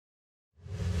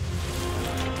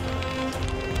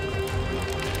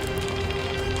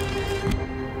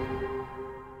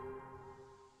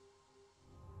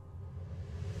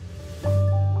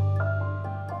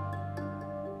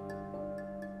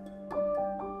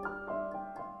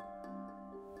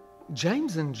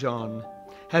James and John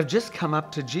have just come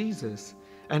up to Jesus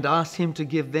and asked him to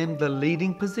give them the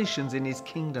leading positions in his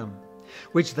kingdom,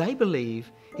 which they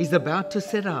believe he's about to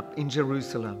set up in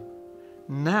Jerusalem.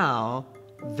 Now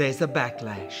there's a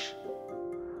backlash.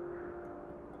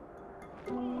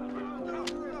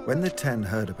 When the 10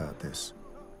 heard about this,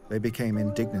 they became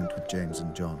indignant with James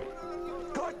and John.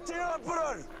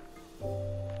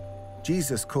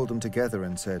 Jesus called them together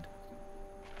and said,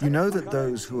 "You know that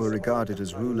those who are regarded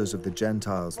as rulers of the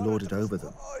Gentiles lord it over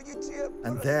them,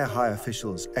 and their high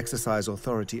officials exercise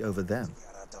authority over them.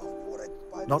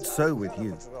 Not so with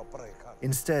you.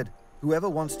 Instead, whoever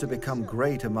wants to become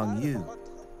great among you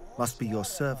must be your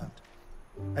servant,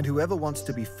 and whoever wants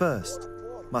to be first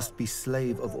must be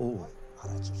slave of all.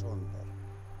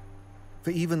 For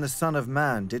even the Son of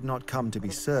Man did not come to be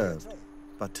served,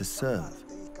 but to serve,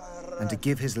 and to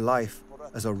give his life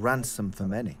as a ransom for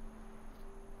many."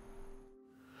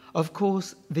 Of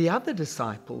course, the other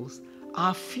disciples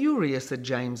are furious at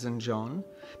James and John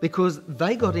because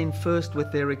they got in first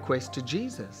with their request to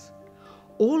Jesus.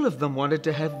 All of them wanted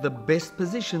to have the best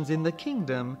positions in the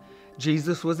kingdom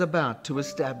Jesus was about to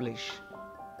establish.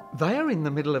 They are in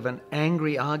the middle of an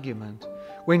angry argument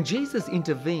when Jesus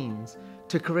intervenes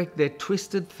to correct their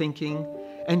twisted thinking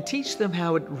and teach them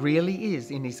how it really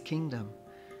is in his kingdom.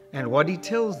 And what he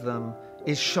tells them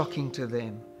is shocking to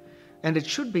them, and it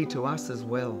should be to us as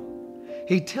well.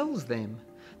 He tells them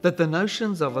that the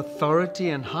notions of authority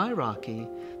and hierarchy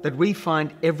that we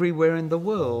find everywhere in the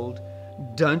world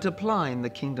don't apply in the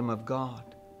kingdom of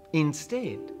God.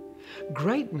 Instead,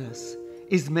 greatness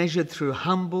is measured through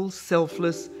humble,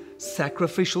 selfless,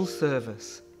 sacrificial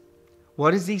service.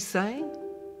 What is he saying?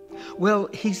 Well,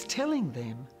 he's telling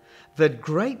them that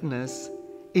greatness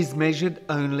is measured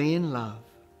only in love.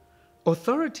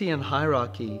 Authority and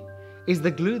hierarchy is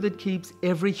the glue that keeps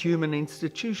every human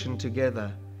institution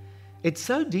together. It's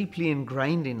so deeply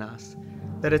ingrained in us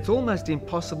that it's almost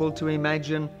impossible to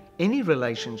imagine any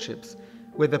relationships,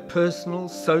 whether personal,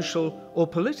 social, or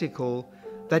political,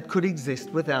 that could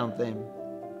exist without them.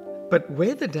 But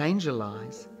where the danger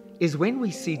lies is when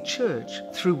we see church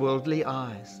through worldly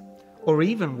eyes, or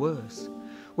even worse,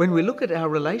 when we look at our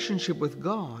relationship with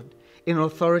God in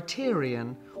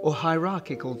authoritarian or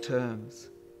hierarchical terms.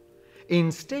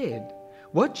 Instead,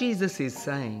 what Jesus is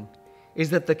saying is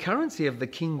that the currency of the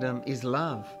kingdom is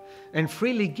love and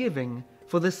freely giving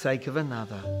for the sake of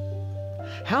another.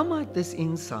 How might this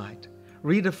insight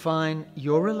redefine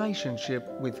your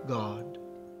relationship with God?